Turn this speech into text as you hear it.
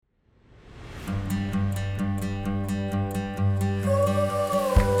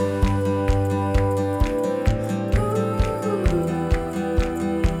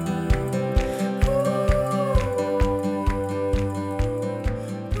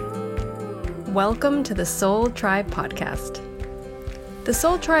Welcome to the Soul Tribe Podcast. The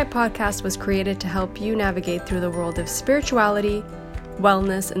Soul Tribe Podcast was created to help you navigate through the world of spirituality,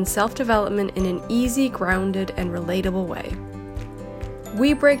 wellness, and self-development in an easy, grounded, and relatable way.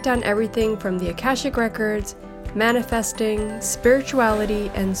 We break down everything from the Akashic records, manifesting, spirituality,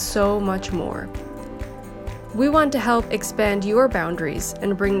 and so much more. We want to help expand your boundaries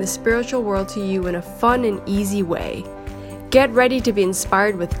and bring the spiritual world to you in a fun and easy way. Get ready to be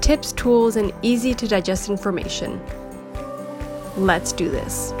inspired with tips, tools, and easy to digest information. Let's do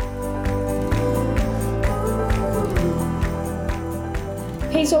this.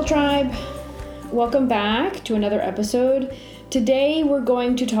 Hey Soul Tribe, welcome back to another episode. Today we're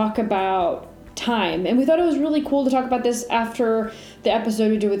going to talk about time, and we thought it was really cool to talk about this after the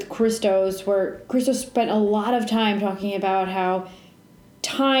episode we did with Christos, where Christos spent a lot of time talking about how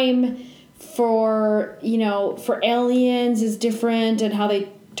time for aliens is different and how they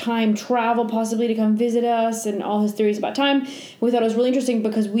time travel possibly to come visit us and all his theories about time. We thought it was really interesting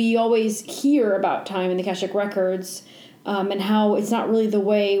because we always hear about time in the Akashic records and how it's not really the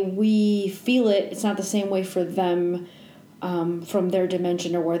way we feel it. It's not the same way for them from their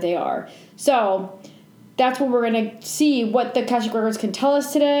dimension or where they are. So that's what we're going to see what the Akashic records can tell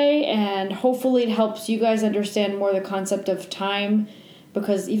us today, and hopefully it helps you guys understand more the concept of time,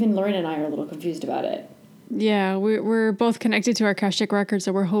 because even Lorraine and I are a little confused about it. Yeah, we're both connected to our Akashic records,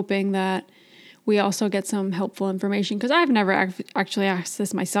 so we're hoping that we also get some helpful information, because I've never actually asked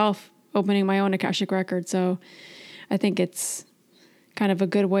this myself, opening my own Akashic record, so I think it's kind of a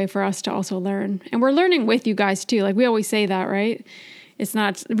good way for us to also learn. And we're learning with you guys too. Like we always say that, right? It's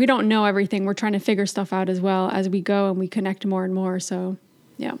not, we don't know everything. We're trying to figure stuff out as well as we go, and we connect more and more. So,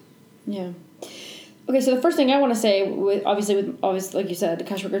 yeah. Yeah. Okay, so the first thing I want to say, obviously, like you said, the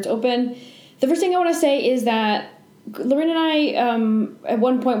Akashic records open. The first thing I want to say is that Lorraine and I, at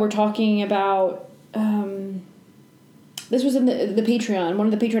one point, were talking about. This was in the Patreon, one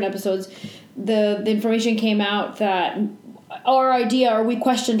of the Patreon episodes. The information came out that our idea, or we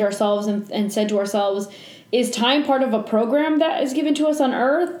questioned ourselves and said to ourselves, is time part of a program that is given to us on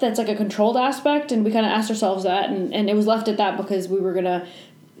Earth that's like a controlled aspect? And we kind of asked ourselves that, and it was left at that because we were going to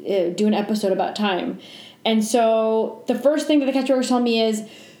do an episode about time. And so the first thing that the Akashic records tell me is,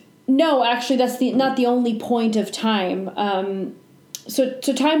 no, actually, that's not the only point of time. So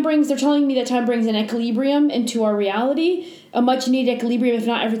time they're telling me that time brings an equilibrium into our reality, a much needed equilibrium. If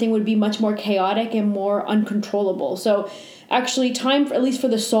not, everything would be much more chaotic and more uncontrollable. So actually, time, at least for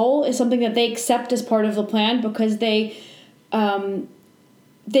the soul, is something that they accept as part of the plan, because they can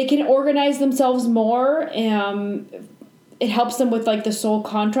organize themselves more. It helps them with like the soul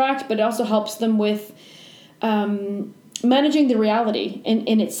contract, but it also helps them with managing the reality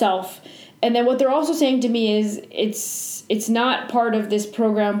in itself. And then what they're also saying to me is it's not part of this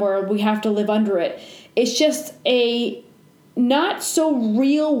program where we have to live under it. It's just a not so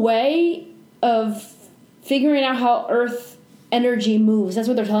real way of figuring out how Earth energy moves. That's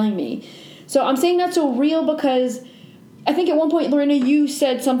what they're telling me. So I'm saying not so real because I think at one point, Lorena, you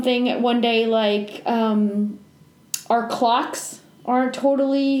said something one day like our clocks aren't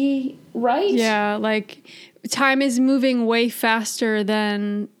totally right. Yeah, like time is moving way faster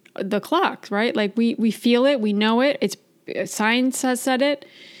than the clock, right? Like we feel it, we know it. It's science has said it.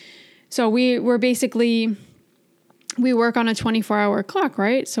 So we're basically, we work on a 24-hour clock,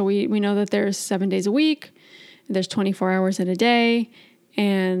 right? So we know that there's 7 days a week, there's 24 hours in a day,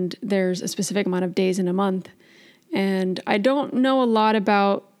 and there's a specific amount of days in a month. And I don't know a lot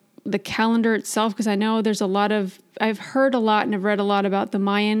about the calendar itself, because I know I've heard a lot and I've read a lot about the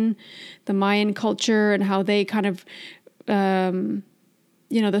Mayan culture and how they kind of,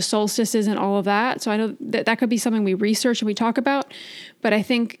 the solstices and all of that. So I know that could be something we research and we talk about. But I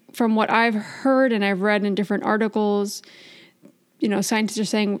think from what I've heard and I've read in different articles, scientists are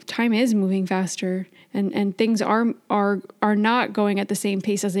saying time is moving faster, and things are not going at the same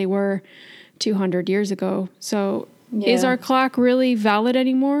pace as they were 200 years ago. So is our clock really valid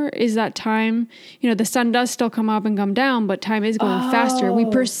anymore? Is that time, the sun does still come up and come down, but time is going faster. We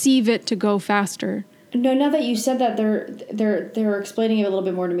perceive it to go faster. No, now that you said that, they're explaining it a little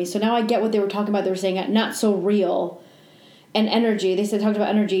bit more to me. So now I get what they were talking about. They were saying not so real, and energy. They talked about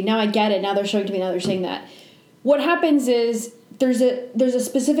energy. Now I get it. Now they're showing to me. Now they're saying that. What happens is there's a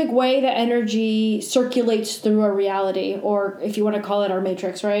specific way that energy circulates through our reality, or if you want to call it our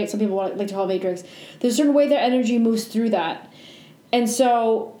matrix, right? Some people like to call it matrix. There's a certain way that energy moves through that, and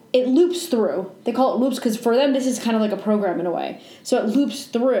so it loops through. They call it loops because for them this is kind of like a program in a way. So it loops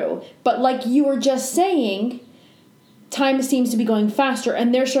through. But like you were just saying, time seems to be going faster,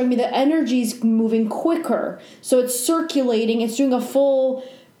 and they're showing me that energy's moving quicker. So it's circulating. It's doing a full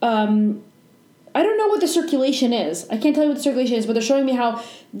I don't know what the circulation is. I can't tell you what the circulation is, but they're showing me how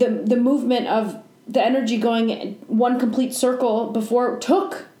the movement of the energy going one complete circle before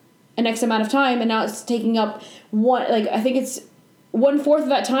took an X amount of time, and now it's taking up I think it's 1/4 of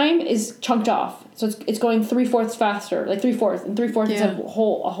that time is chunked off. So it's going 3/4 faster, like 3/4 and 3/4 is a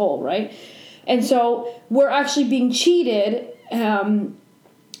whole, right? And so we're actually being cheated out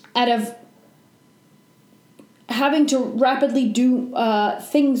of having to rapidly do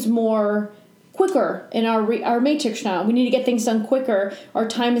things more quicker in our matrix now. We need to get things done quicker. Our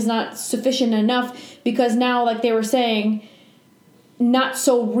time is not sufficient enough because now, like they were saying, not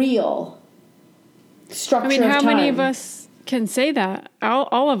so real structure of time. how many of us can say that?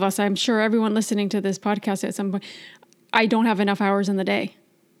 All of us, I'm sure everyone listening to this podcast at some point, I don't have enough hours in the day.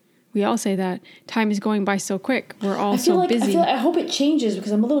 We all say that. Time is going by so quick. We're all so busy. I hope it changes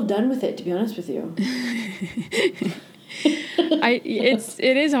because I'm a little done with it, to be honest with you.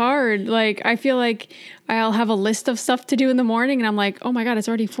 It is hard. Like, I feel like I'll have a list of stuff to do in the morning and I'm like, oh my God, it's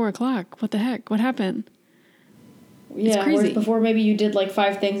already 4:00. What the heck? What happened? Yeah, it's crazy. Before maybe you did like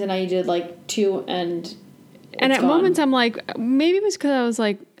 5 things and now you did like 2 and at moments I'm like, maybe it was because I was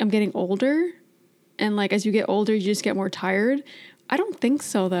like, I'm getting older. And like, as you get older, you just get more tired. I don't think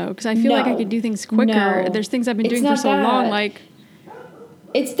so though. Because I feel like I could do things quicker. No. There's things I've been doing for so long. Like,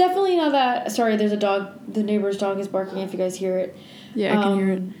 it's definitely not that. Sorry, there's a dog. The neighbor's dog is barking if you guys hear it. Yeah, I can hear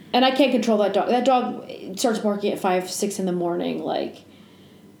it. And I can't control that dog. That dog starts barking at 5, 6 in the morning. Like,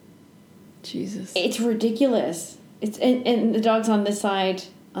 Jesus. It's ridiculous. And the dog's on this side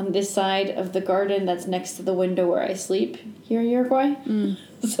of the garden that's next to the window where I sleep here in Uruguay.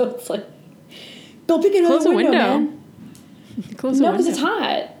 So it's like, go pick another window, man. No, because it's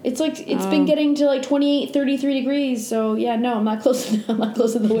hot. It's like it's been getting to like 28, 33 degrees. So yeah, no, I'm not close to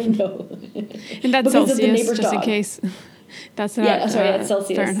the window. And that's Celsius, just dog. In case. That's not. That's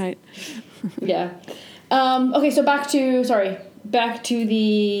Celsius. Fahrenheit. Yeah. Okay, so back to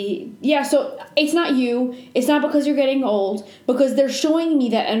the so it's not you. It's not because you're getting old. Because they're showing me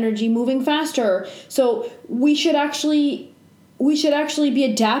that energy moving faster. So we should actually be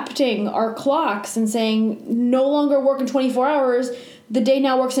adapting our clocks and saying no longer work in 24 hours. The day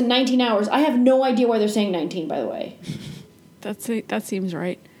now works in 19 hours. I have no idea why they're saying 19, by the way. That seems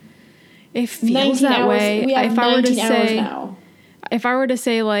right. It feels that way. We have 19 hours now. If I were to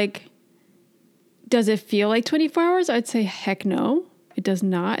say, like, does it feel like 24 hours? I'd say, heck no. It does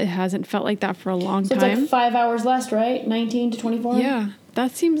not. It hasn't felt like that for a long time. So it's like 5 hours less, right? 19 to 24? Yeah,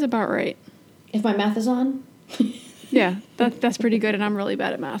 that seems about right. If my math is on? Yeah, that's pretty good, and I'm really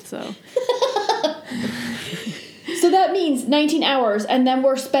bad at math, so. So that means 19 hours, and then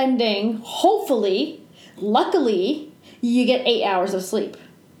we're spending, hopefully, luckily, you get 8 hours of sleep.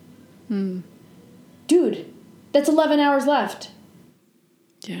 Dude, that's 11 hours left.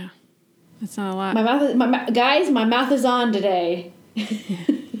 Yeah, that's not a lot. My math is on today.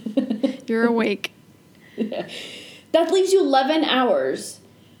 You're awake. Yeah. That leaves you 11 hours.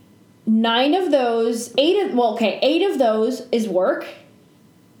 8 of those is work.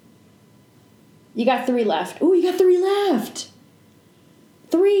 You got 3 left. Ooh, you got 3 left.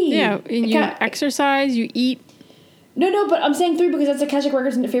 3. Yeah, and you exercise, you eat. No, but I'm saying 3 because that's Akashic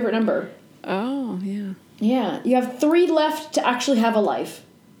Records' favorite number. Oh, yeah. Yeah, you have 3 left to actually have a life.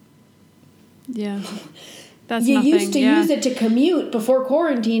 Yeah. That's you nothing. Used to use it to commute before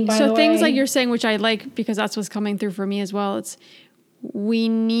quarantine, by the way. So things like you're saying, which I like because that's what's coming through for me as well, it's we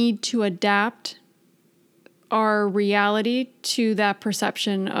need to adapt our reality to that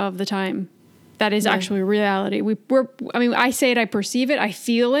perception of the time. That is actually reality. I say it, I perceive it, I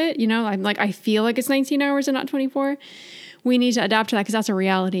feel it, I'm like, I feel like it's 19 hours and not 24. We need to adapt to that because that's a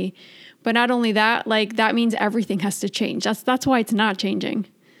reality. But not only that, like that means everything has to change. That's why it's not changing.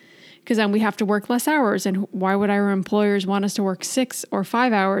 Because then we have to work less hours. And why would our employers want us to work 6 or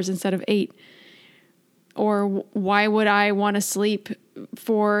 5 hours instead of 8? Or why would I want to sleep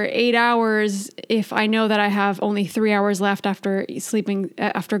for 8 hours if I know that I have only 3 hours left after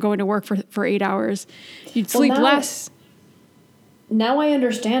going to work for 8 hours? You'd sleep less. Now I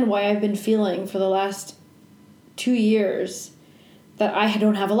understand why I've been feeling for the last 2 years that I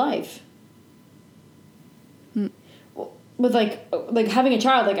don't have a life. With like having a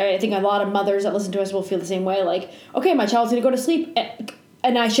child, like I think a lot of mothers that listen to us will feel the same way. Like, okay, my child's gonna go to sleep,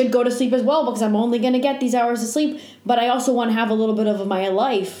 and I should go to sleep as well because I'm only gonna get these hours of sleep. But I also want to have a little bit of my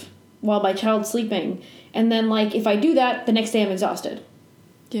life while my child's sleeping. And then, like, if I do that, the next day I'm exhausted.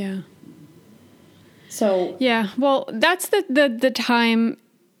 Yeah. So. Yeah. Well, that's the time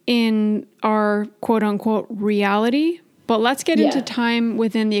in our quote unquote reality. But let's get into time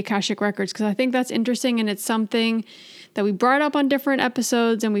within the Akashic Records because I think that's interesting and it's something that we brought up on different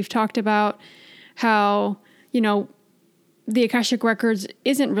episodes and we've talked about how, the Akashic Records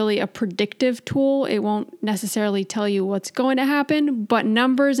isn't really a predictive tool. It won't necessarily tell you what's going to happen, but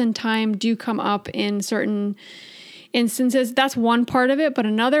numbers and time do come up in certain instances. That's one part of it. But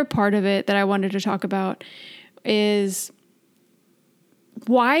another part of it that I wanted to talk about is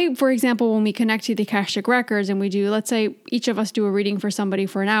why, for example, when we connect to the Akashic Records and we do, let's say each of us do a reading for somebody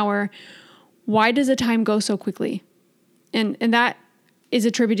for an hour, why does the time go so quickly? And that is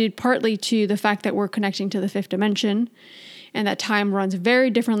attributed partly to the fact that we're connecting to the fifth dimension, and that time runs very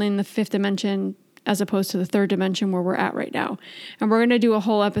differently in the fifth dimension as opposed to the third dimension where we're at right now. And we're going to do a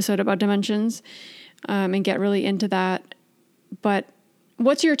whole episode about dimensions and get really into that. But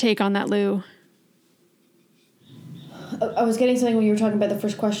what's your take on that, Lou? I was getting something when you were talking about the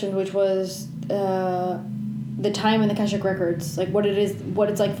first question, which was the time in the Akashic Records, like what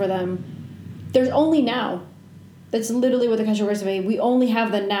it's like for them. There's only now. That's literally what the Akashic Records say. We only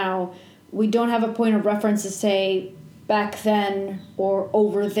have the now. We don't have a point of reference to say back then or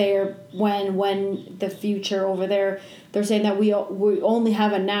over there, when the future over there. They're saying that we only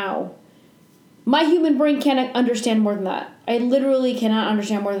have a now. My human brain can't understand more than that. I literally cannot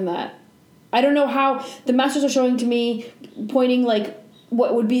understand more than that. I don't know how the masters are showing to me, pointing like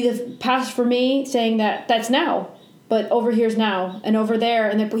what would be the past for me, saying that that's now, but over here's now, and over there,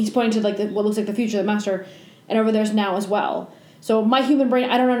 and then he's pointing to like what looks like the future, the master, and over there's now as well. So my human brain,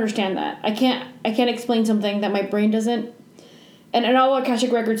 I don't understand that. I can't explain something that my brain doesn't. And all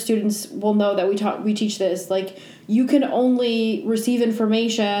Akashic Records students will know that we teach this. Like, you can only receive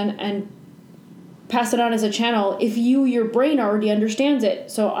information and pass it on as a channel if your brain already understands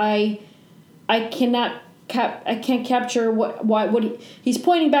it. So I can't capture what he's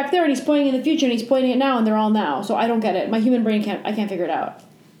pointing back there, and he's pointing in the future, and he's pointing it now, and they're all now. So I don't get it. My human brain can't figure it out.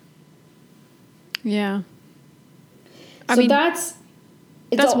 Yeah. I mean, that's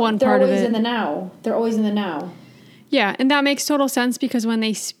one part of it. They're always in the now. They're always in the now. Yeah, and that makes total sense, because when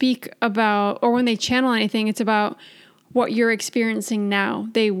they speak about, or when they channel anything, it's about what you're experiencing now.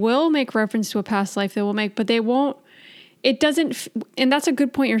 They will make reference to a past life, but they won't, it doesn't, and that's a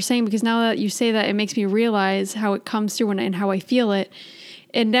good point you're saying, because now that you say that, it makes me realize how it comes through and how I feel it.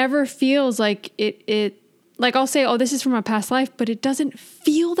 It never feels like it like I'll say, oh, this is from a past life, but it doesn't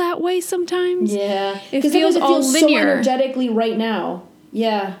feel that way sometimes. Yeah. It feels all linear. So energetically right now.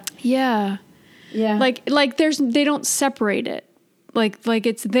 Yeah. Yeah. Yeah. Like they don't separate it. Like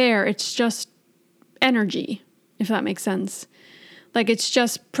it's there. It's just energy, if that makes sense. Like it's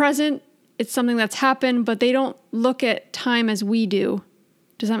just present. It's something that's happened, but they don't look at time as we do.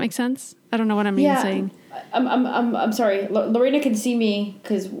 Does that make sense? I don't know what I'm even saying. I'm sorry. Lorena can see me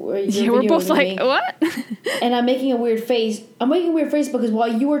because we're both like, what? And I'm making a weird face. I'm making a weird face because while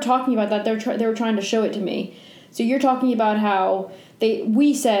you were talking about that, they were trying to show it to me. So you're talking about how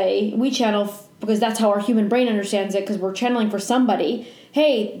we channel, because that's how our human brain understands it, because we're channeling for somebody.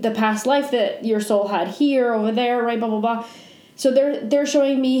 Hey, the past life that your soul had here, over there, right, blah, blah, blah. So they're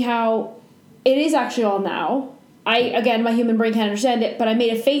showing me how it is actually all now. Again, my human brain can't understand it, but I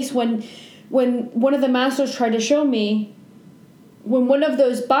made a face when one of the masters tried to show me when one of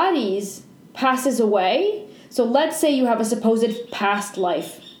those bodies passes away. So let's say you have a supposed past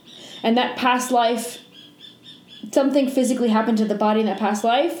life, and that past life, something physically happened to the body in that past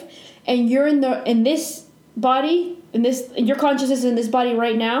life, and you're in this body, your consciousness is in this body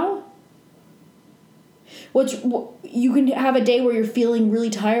right now. Which you can have a day where you're feeling really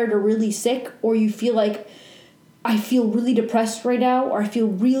tired or really sick, or you feel like, I feel really depressed right now, or I feel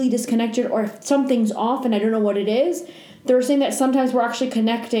really disconnected, or something's off and I don't know what it is. They're saying that sometimes we're actually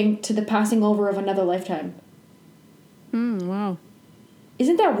connecting to the passing over of another lifetime. Wow.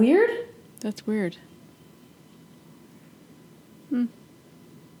 Isn't that weird? That's weird. And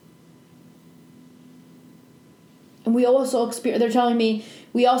we also they're telling me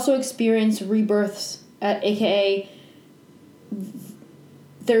we also experience rebirths, aka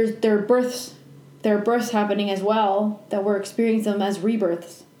there are births happening as well, that we're experiencing them as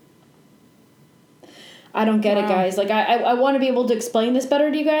rebirths. I don't get it, guys. Like I want to be able to explain this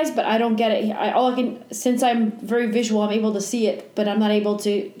better to you guys, but I don't get it. Since I'm very visual, I'm able to see it, but I'm not able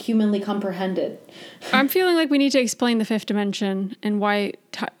to humanly comprehend it. I'm feeling like we need to explain the fifth dimension and why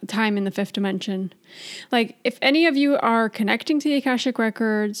time in the fifth dimension. Like, if any of you are connecting to the Akashic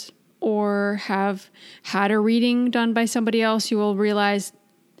Records or have had a reading done by somebody else, you will realize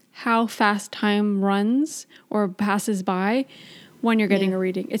how fast time runs or passes by when you're getting a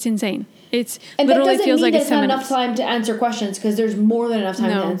reading. It's insane. It's and literally that feels like it's 10 not minutes. enough time to answer questions, because there's more than enough time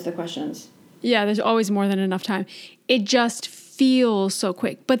to answer the questions. Yeah, there's always more than enough time. It just feels so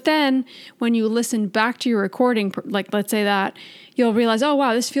quick. But then when you listen back to your recording, like let's say that, you'll realize, oh,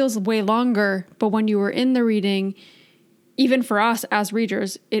 wow, this feels way longer. But when you were in the reading, even for us as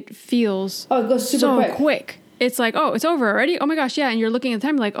readers, it feels it goes super so quick. It's like, oh, it's over already? Oh my gosh, yeah. And you're looking at the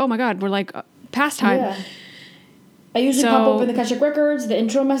time like, oh my God, we're like past time. Yeah. I usually pop open the Akashic Records, the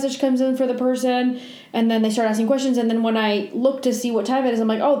intro message comes in for the person, and then they start asking questions, and then when I look to see what time it is, I'm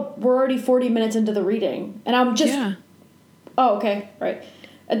like, oh, we're already 40 minutes into the reading. And I'm just, oh, okay, right.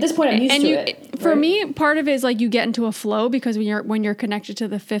 At this point, I'm used to it. For me, part of it is like you get into a flow, because when you're connected to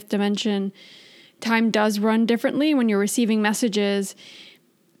the fifth dimension, time does run differently. When you're receiving messages,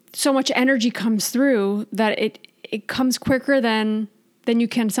 so much energy comes through that it comes quicker than you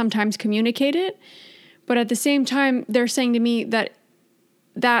can sometimes communicate it. But at the same time, they're saying to me that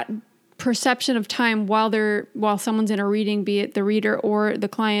perception of time while someone's in a reading, be it the reader or the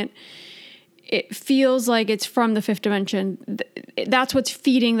client, it feels like it's from the fifth dimension. That's what's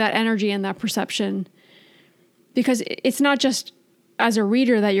feeding that energy and that perception. Because it's not just as a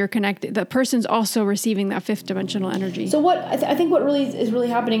reader that you're connected. The person's also receiving that fifth dimensional energy. So what I think what really is really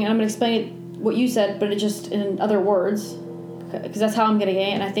happening, and I'm going to explain it, what you said, but it just in other words, because that's how I'm getting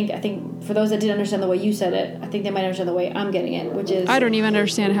it. And I think for those that didn't understand the way you said it, I think they might understand the way I'm getting it, which is, I don't even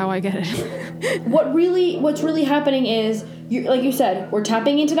understand how I get it. what's really happening is, like you said, we're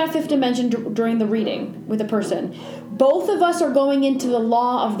tapping into that fifth dimension during the reading with a person. Both of us are going into the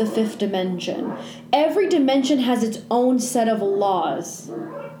law of the fifth dimension. Every dimension has its own set of laws.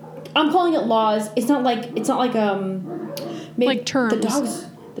 I'm calling it laws. It's not like maybe like terms.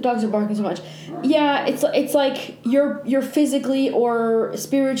 The dogs are barking so much. Yeah, it's like you're physically or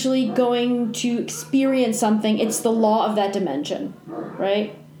spiritually going to experience something. It's the law of that dimension,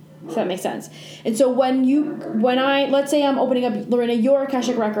 right? If that makes sense. And so let's say I'm opening up, Lorena, your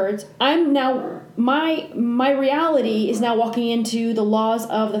Akashic Records, I'm now, my reality is now walking into the laws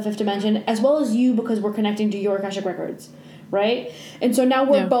of the fifth dimension, as well as you, because we're connecting to your Akashic Records, right? And so now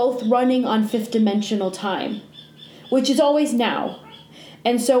we're both running on fifth dimensional time, which is always now.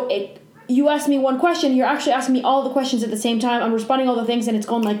 And so you ask me one question, you're actually asking me all the questions at the same time. I'm responding all the things, and it's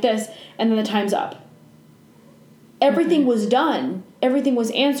going like this, and then the time's up. Everything was done. Everything was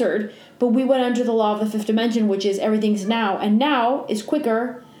answered, but we went under the law of the fifth dimension, which is everything's now. And now is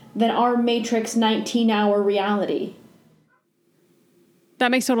quicker than our Matrix 19-hour reality. That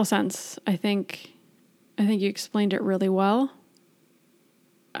makes total sense. I think you explained it really well.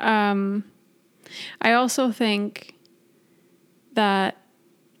 I also think that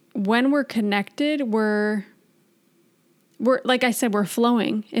when we're connected, we're like I said, we're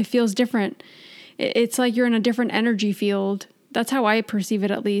flowing. It feels different. It's like you're in a different energy field. That's how I perceive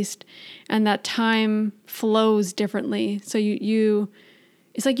it, at least. And that time flows differently. So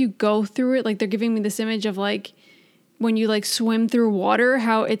it's like you go through it. Like they're giving me this image of like when you like swim through water,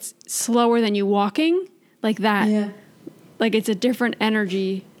 how it's slower than you walking, like that. Yeah. Like it's a different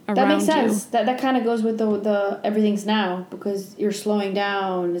energy around you. That makes sense. That kind of goes with the everything's now, because you're slowing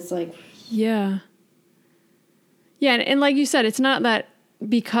down. It's like, yeah. Yeah, and like you said, it's not that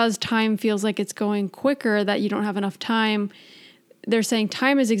because time feels like it's going quicker that you don't have enough time. They're saying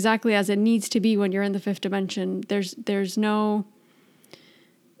time is exactly as it needs to be when you're in the fifth dimension. There's no...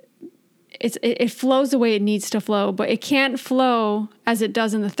 It flows the way it needs to flow, but it can't flow as it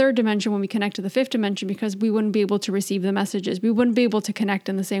does in the third dimension when we connect to the fifth dimension, because we wouldn't be able to receive the messages. We wouldn't be able to connect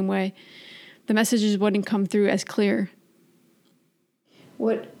in the same way. The messages wouldn't come through as clear.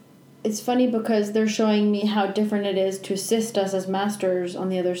 It's funny because they're showing me how different it is to assist us as masters on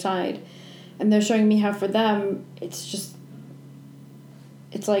the other side. And they're showing me how for them, it's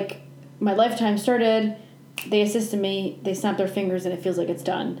like my lifetime started, they assisted me, they snapped their fingers, and it feels like it's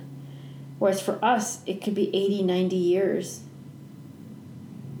done. Whereas for us, it could be 80, 90 years.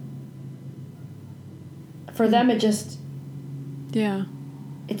 For them, it just... Yeah.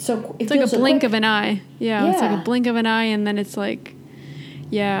 It's like a blink of an eye. Yeah, it's like a blink of an eye, and then it's like...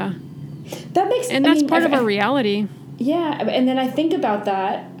 Yeah. That's part of our reality. Yeah, and then I think about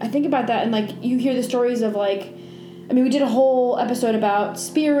that, and like you hear the stories of like, I mean, we did a whole episode about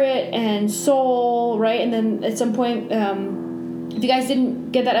spirit and soul, right? And then at some point, if you guys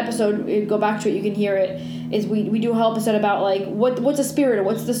didn't get that episode, go back to it, you can hear it, is we do a whole episode about like what's a spirit or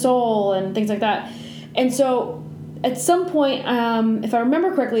what's the soul and things like that. And so at some point, if I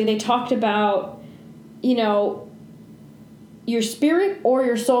remember correctly, they talked about, your spirit or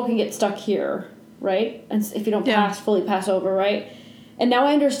your soul can get stuck here, right? And if you don't fully pass over, right? And now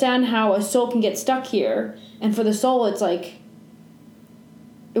I understand how a soul can get stuck here. And for the soul, it's like,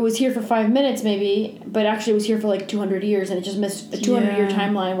 it was here for 5 minutes maybe, but actually it was here for like 200 years, and it just missed a 200-year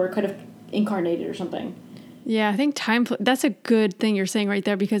timeline where it could have incarnated or something. Yeah, I think that's a good thing you're saying right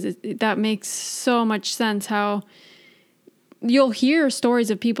there, because that makes so much sense. How you'll hear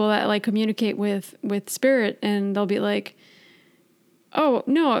stories of people that like communicate with spirit, and they'll be like, oh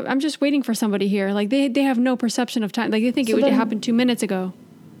no, I'm just waiting for somebody here. Like they have no perception of time. Like they think it would happen 2 minutes ago.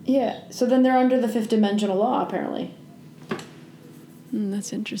 Yeah. So then they're under the fifth dimensional law, apparently.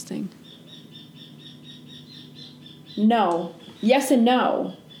 That's interesting. No. Yes and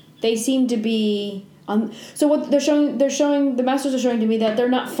no. They seem to be on. So what they're showing, the masters are showing to me that they're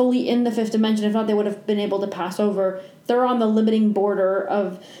not fully in the fifth dimension. If not, they would have been able to pass over. They're on the limiting border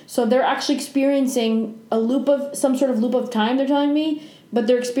of. So they're actually experiencing some sort of loop of time. They're telling me, but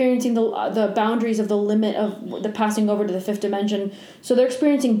they're experiencing the boundaries of the limit of the passing over to the fifth dimension. So they're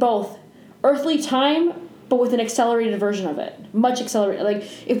experiencing both earthly time, but with an accelerated version of it. Much accelerated. Like,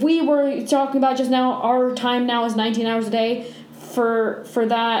 if we were talking about just now, our time now is 19 hours a day. For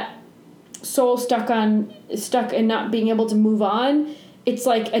that soul stuck and not being able to move on, it's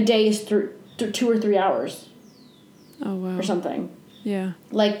like a day is 2 or 3 hours. Oh, wow. Or something. Yeah.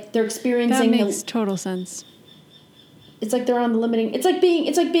 Like, they're experiencing... That makes total sense. It's like they're on the limiting... It's like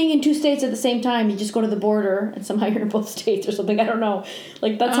being in two states at the same time. You just go to the border, and somehow you're in both states or something. I don't know.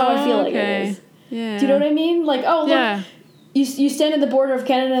 Like, that's how I feel like it is. Yeah. Do you know what I mean? Like, oh, look, yeah. you stand at the border of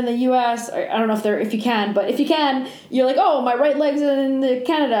Canada and the U.S. Or, I don't know if you can, but if you can, you're like, oh, my right leg's in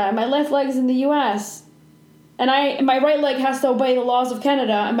Canada and my left leg's in the U.S. And my right leg has to obey the laws of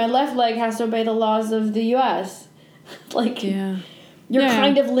Canada and my left leg has to obey the laws of the U.S. Like, yeah. You're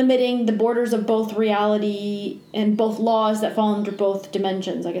kind of limiting the borders of both reality and both laws that fall under both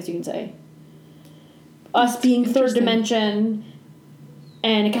dimensions, I guess you can say. Us being third dimension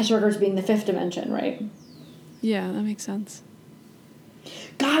and Akashic Records being the fifth dimension, right? Yeah, that makes sense.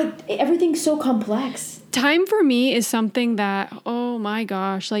 God, everything's so complex. Time for me is something that, oh my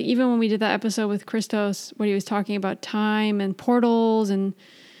gosh, like even when we did that episode with Christos, where he was talking about time and portals, and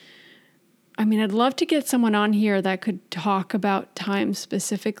I mean, I'd love to get someone on here that could talk about time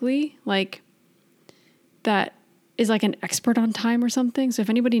specifically, like that is like an expert on time or something. So if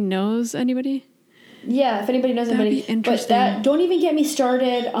anybody knows anybody. Yeah, if anybody knows anybody. Be interesting. But don't even get me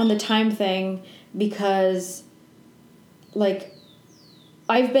started on the time thing, because like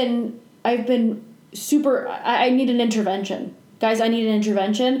I've been super, I need an intervention. Guys, I need an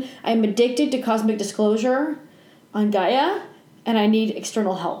intervention. I'm addicted to cosmic disclosure on Gaia, and I need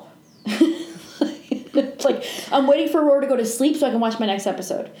external help. It's like, I'm waiting for Aurora to go to sleep so I can watch my next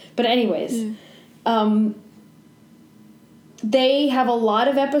episode. But anyways, they have a lot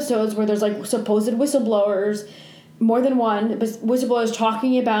of episodes where there's like supposed whistleblowers, more than one, but whistleblowers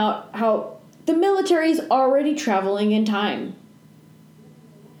talking about how the military's already traveling in time.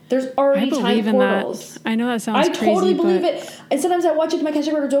 There's already time portals. I know that sounds crazy. I totally believe it. And sometimes I watch it, my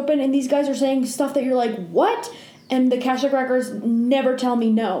Akashic Records open, and these guys are saying stuff that you're like, what? And the Akashic Records never tell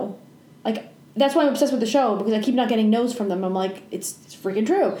me no. Like, that's why I'm obsessed with the show, because I keep not getting no's from them. I'm like, it's freaking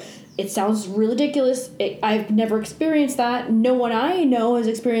true. It sounds really ridiculous. I've never experienced that. No one I know has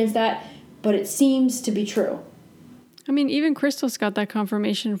experienced that, but it seems to be true. I mean, even Crystal's got that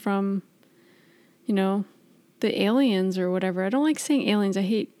confirmation from, the aliens or whatever. I don't like saying aliens.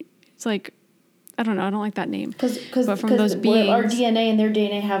 It's like, I don't know. I don't like that name. But from those beings, our DNA and their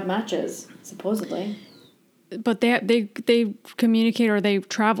DNA have matches, supposedly. But they communicate, or they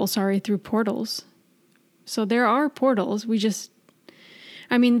travel, through portals. So there are portals. There's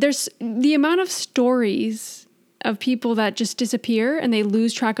the amount of stories of people that just disappear and they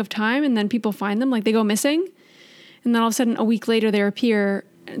lose track of time, and then people find them, like they go missing, and then all of a sudden a week later they appear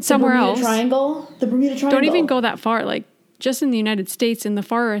somewhere else. The Bermuda Triangle. Don't even go that far. Like just in the United States, in the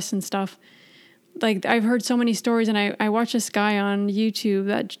forests and stuff. Like I've heard so many stories, and I watch this guy on YouTube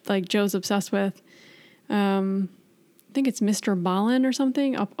that like Joe's obsessed with. I think it's Mr. Ballin or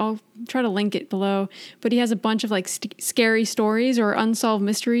something. I'll try to link it below. But he has a bunch of like scary stories or unsolved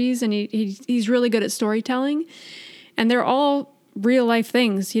mysteries, and he's really good at storytelling. And they're all real life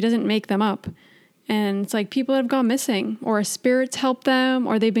things. He doesn't make them up. And it's like people that have gone missing, or a spirit's helped them,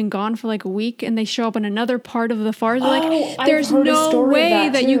 or they've been gone for like a week and they show up in another part of the forest. There's no way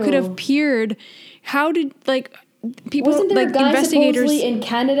that you could have appeared. How did people, wasn't there like a guy investigators supposedly in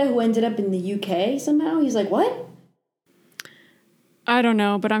Canada who ended up in the UK somehow? He's like, what? I don't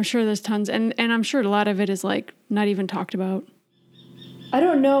know, but I'm sure there's tons, and I'm sure a lot of it is like not even talked about. I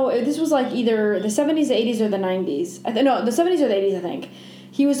don't know. This was like either the 70s, the 80s, or the 90s. No, the 70s or the 80s, I think.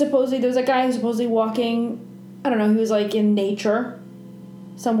 He was there was a guy who was supposedly walking, I don't know, he was like in nature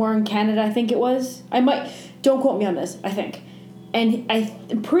somewhere in Canada, I think it was. Don't quote me on this, I think. And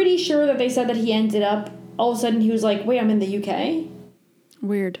I'm pretty sure that they said that he ended up, all of a sudden he was like, wait, I'm in the UK?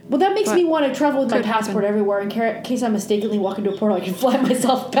 Weird. Well, that makes me want to travel with my could passport happen. everywhere in case I mistakenly walk into a portal. I can fly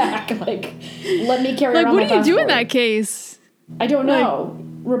myself back. Like, let me carry Like, around what my do you do in passport. that case? I don't know.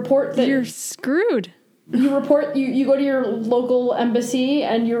 Report that You're screwed. you report you go to your local embassy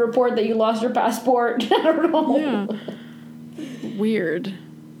and you report that you lost your passport. I don't know. Yeah. Weird.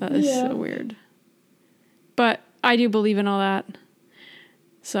 That is so weird. But I do believe in all that.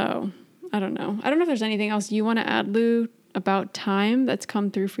 So, I don't know. I don't know if there's anything else you want to add, Lou, about time that's come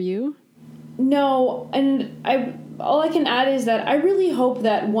through for you. No, and all I can add is that I really hope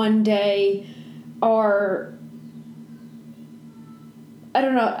that one day our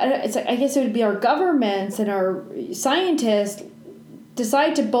I guess it would be our governments and our scientists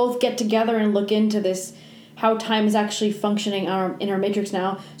decide to both get together and look into this, how time is actually functioning in our matrix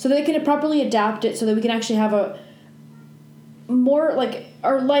now, so that they can properly adapt it, so that we can actually have a more, like,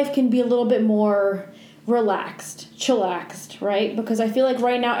 our life can be a little bit more relaxed, chillaxed, right? Because I feel like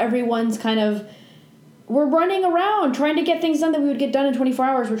right now everyone's kind of, we're running around trying to get things done that we would get done in 24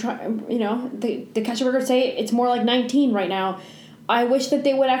 hours. We're trying, the Akashic records say it's more like 19 right now. I wish that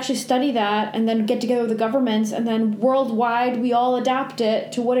they would actually study that and then get together with the governments, and then worldwide we all adapt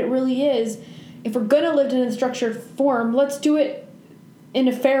it to what it really is. If we're going to live in a structured form, let's do it in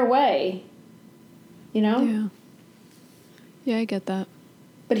a fair way. Yeah. Yeah, I get that.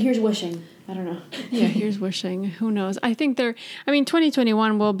 But here's wishing. I don't know. Yeah, here's wishing. Who knows? I think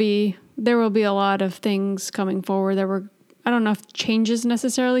 2021 there will be a lot of things coming forward I don't know if changes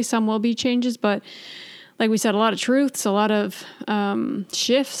necessarily. Some will be changes, but like we said, a lot of truths, a lot of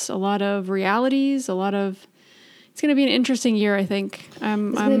shifts, a lot of realities, it's going to be an interesting year, I think.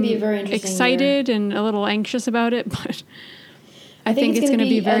 I'm going to be a very interesting excited year. And a little anxious about it, but I think it's going to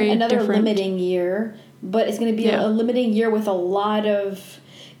be very another different. limiting year, but it's going to be a limiting year with a lot of,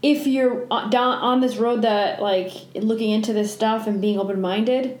 if you're on this road that, like, looking into this stuff and being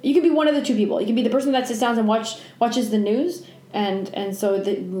open-minded, you can be one of the two people. You can be the person that sits down and watches the news, and so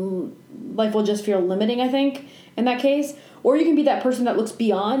the life will just feel limiting, I think, in that case. Or you can be that person that looks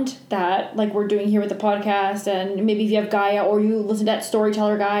beyond that, like we're doing here with the podcast, and maybe if you have Gaia, or you listen to that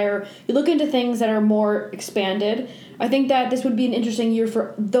storyteller guy, or you look into things that are more expanded. I think that this would be an interesting year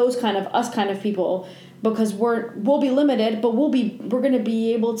for those us kind of people, because we'll be limited, but we're going to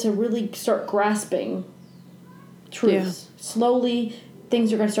be able to really start grasping truths. Yeah. Slowly,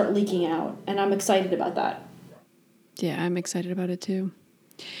 things are going to start leaking out, and I'm excited about that. Yeah, I'm excited about it too.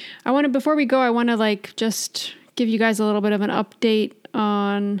 Before we go, I want to just give you guys a little bit of an update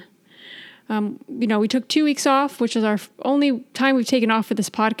on, we took 2 weeks off, which is our only time we've taken off for this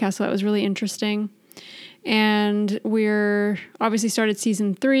podcast. So that was really interesting. And we're obviously started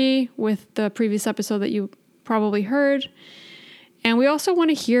season 3 with the previous episode that you probably heard. And we also want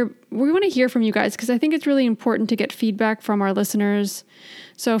to hear from you guys, because I think it's really important to get feedback from our listeners.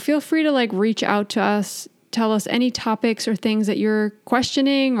 So feel free to reach out to us. Tell us any topics or things that you're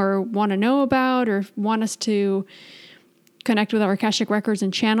questioning or want to know about, or want us to connect with our Akashic Records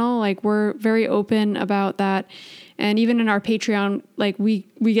and channel. We're very open about that. And even in our Patreon, we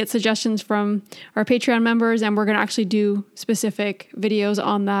get suggestions from our Patreon members, and we're going to actually do specific videos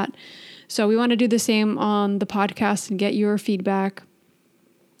on that. So we want to do the same on the podcast and get your feedback.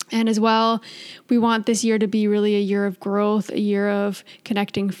 And as well, we want this year to be really a year of growth, a year of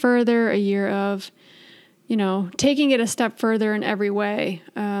connecting further, a year of taking it a step further in every way,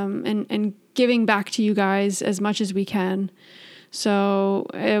 and giving back to you guys as much as we can. So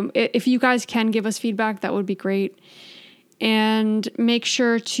if you guys can give us feedback, that would be great. And make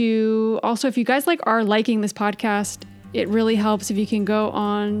sure to also, if you guys are liking this podcast, it really helps if you can go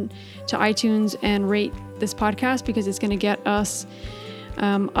on to iTunes and rate this podcast, because it's going to get us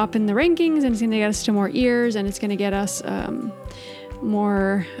up in the rankings, and it's going to get us to more ears, and it's going to get us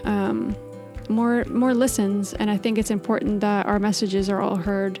more listens. And I think it's important that our messages are all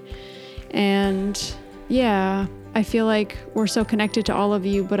heard. And yeah, I feel like we're so connected to all of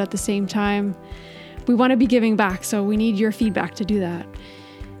you, but at the same time, we want to be giving back. So we need your feedback to do that.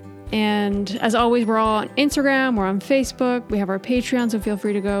 And as always, we're all on Instagram, we're on Facebook, we have our Patreon, so feel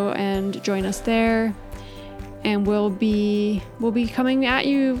free to go and join us there. And we'll be coming at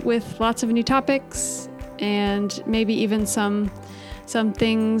you with lots of new topics, and maybe even some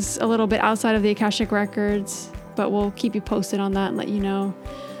things a little bit outside of the Akashic Records, but we'll keep you posted on that and let you know.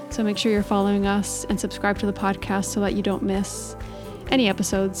 So make sure you're following us and subscribe to the podcast so that you don't miss any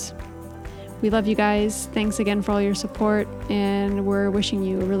episodes. We love you guys. Thanks again for all your support, and we're wishing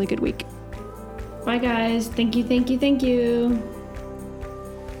you a really good week. Bye, guys. Thank you.